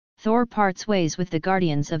Thor parts ways with the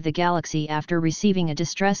Guardians of the Galaxy after receiving a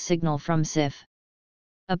distress signal from Sif.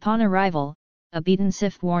 Upon arrival, a beaten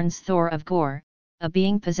Sif warns Thor of Gorr, a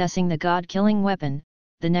being possessing the god-killing weapon,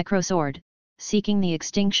 the Necrosword, seeking the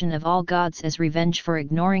extinction of all gods as revenge for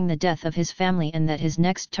ignoring the death of his family, and that his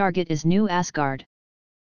next target is New Asgard.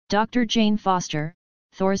 Dr. Jane Foster,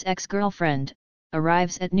 Thor's ex-girlfriend,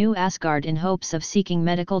 arrives at New Asgard in hopes of seeking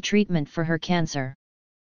medical treatment for her cancer.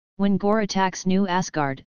 When Gorr attacks New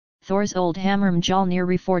Asgard, Thor's old hammer Mjolnir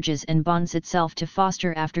reforges and bonds itself to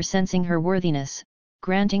Foster after sensing her worthiness,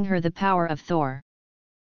 granting her the power of Thor.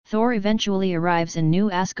 Thor eventually arrives in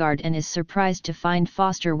New Asgard and is surprised to find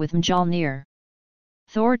Foster with Mjolnir.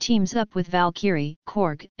 Thor teams up with Valkyrie,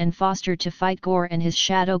 Korg, and Foster to fight Gorr and his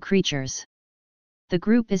shadow creatures. The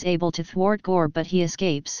group is able to thwart Gorr, but he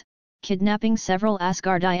escapes, kidnapping several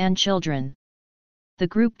Asgardian children. The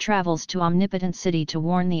group travels to Omnipotent City to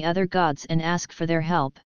warn the other gods and ask for their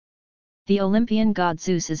help. The Olympian god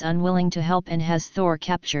Zeus is unwilling to help and has Thor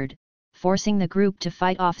captured, forcing the group to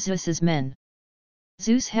fight off Zeus's men.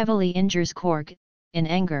 Zeus heavily injures Korg. In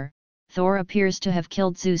anger, Thor appears to have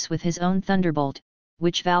killed Zeus with his own thunderbolt,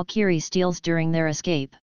 which Valkyrie steals during their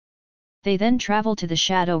escape. They then travel to the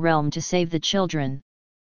Shadow Realm to save the children.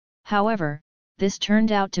 However, this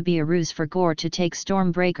turned out to be a ruse for Gorr to take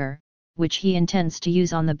Stormbreaker, which he intends to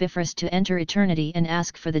use on the Bifrost to enter eternity and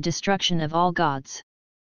ask for the destruction of all gods.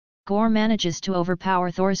 Gorr manages to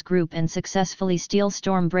overpower Thor's group and successfully steal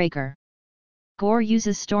Stormbreaker. Gorr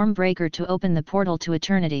uses Stormbreaker to open the portal to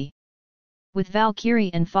eternity. With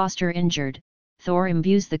Valkyrie and Foster injured, Thor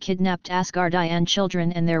imbues the kidnapped Asgardian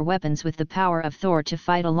children and their weapons with the power of Thor to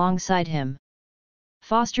fight alongside him.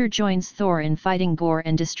 Foster joins Thor in fighting Gorr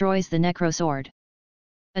and destroys the Necrosword.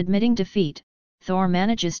 Admitting defeat, Thor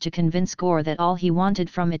manages to convince Gorr that all he wanted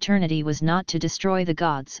from eternity was not to destroy the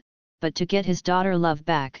gods, but to get his daughter Love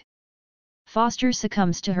back. Foster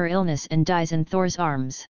succumbs to her illness and dies in Thor's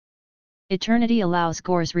arms. Eternity allows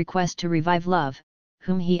Gorr's request to revive Love,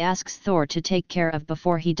 whom he asks Thor to take care of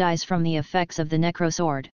before he dies from the effects of the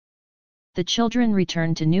Necrosword. The children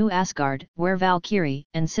return to New Asgard, where Valkyrie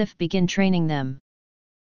and Sif begin training them.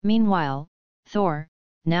 Meanwhile, Thor,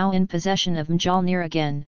 now in possession of Mjolnir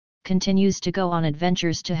again, continues to go on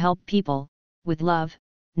adventures to help people, with Love,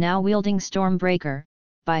 now wielding Stormbreaker,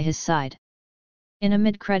 by his side. In a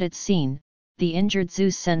mid-credits scene, the injured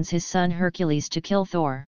Zeus sends his son Hercules to kill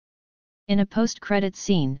Thor. In a post-credits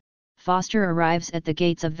scene, Foster arrives at the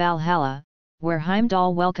gates of Valhalla, where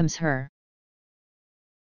Heimdall welcomes her.